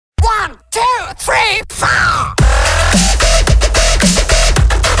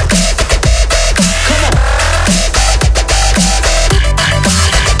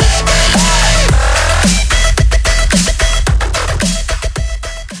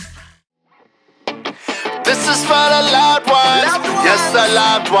This is for the loved ones. Yes, the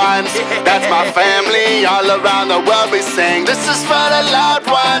loved ones. That's my family all around the world. We sing. This is for the loved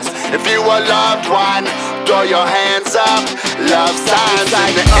ones. If you a loved one, throw your hands up. Love signs in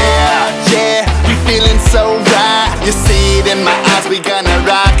the air. Yeah, we feeling so right. You see it in my eyes. We gonna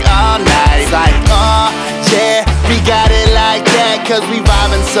rock all night. Like, oh yeah, we got it like that. Cause we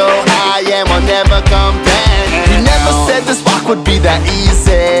vibing so high and we'll never come down. We never said this walk would be that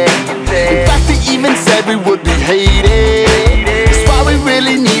easy. In fact, they even said we would be hated. That's why we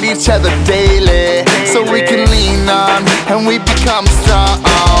really need each other daily, so we can lean on and we become strong.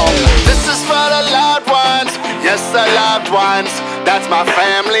 This is for the loved ones. Yes, the loved ones. That's my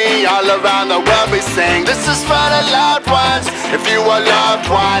family all around the world. We sing. This is for the loved ones. If you a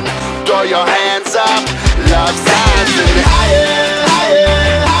loved one, throw your hands up. Love signs in the higher,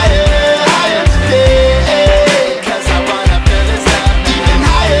 higher, higher, higher today. Cause I wanna feel this love even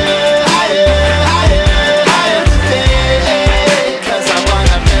higher, higher, higher, higher today. Cause I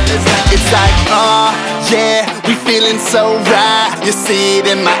wanna feel this love. It's like, oh yeah, we feeling so right. You see it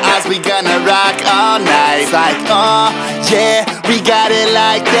in my eyes, we gonna rock all night. It's like, oh yeah, we got it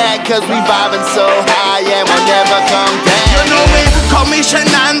like that. Cause we vibing so high and we'll never come down. You know we commission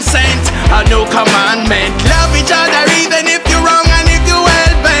and sent a new commandment. Love each other even if you're wrong and if you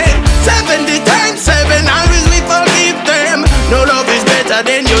well bent. 70 times 7, always we forgive them. No love is better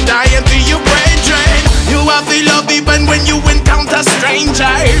than you dying for your brethren. You have to love even when you encounter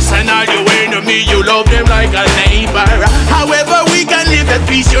strangers. And all your enemy, you love them like a neighbor. However we can live at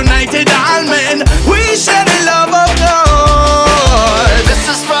peace, united all men. We share the love of God. This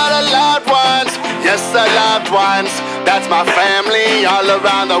is for the loved ones. Yes, the loved ones. That's my family all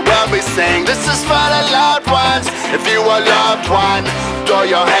around the world. We sing. This is for the loved ones. If you a loved one, throw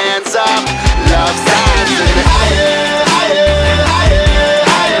your hands up. Love signs in the higher, higher, higher,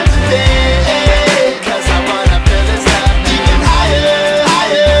 higher today. Cause I wanna feel this love even higher,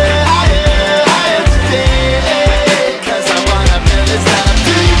 higher, higher, higher today. Cause I wanna feel this love.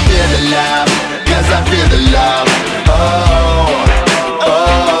 Do you feel the love? Cause I feel the love. Oh,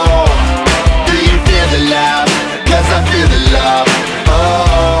 oh. Do you feel the love? Cause I feel the love.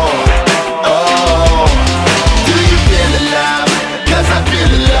 Oh, oh. Do you feel the love? Cause I feel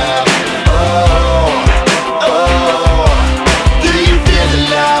the love. Oh, oh. Do you feel the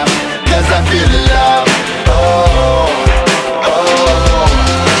love? Cause I feel the love. Oh, oh.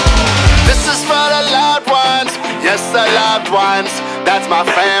 This is for the loved ones. Yes, the loved ones. That's my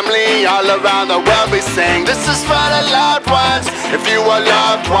family all around the world. We sing. This is for the loved ones. If you a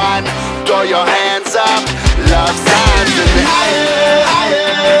loved one, throw your hands up. Love signs in the higher,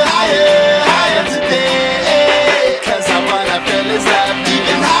 higher, higher.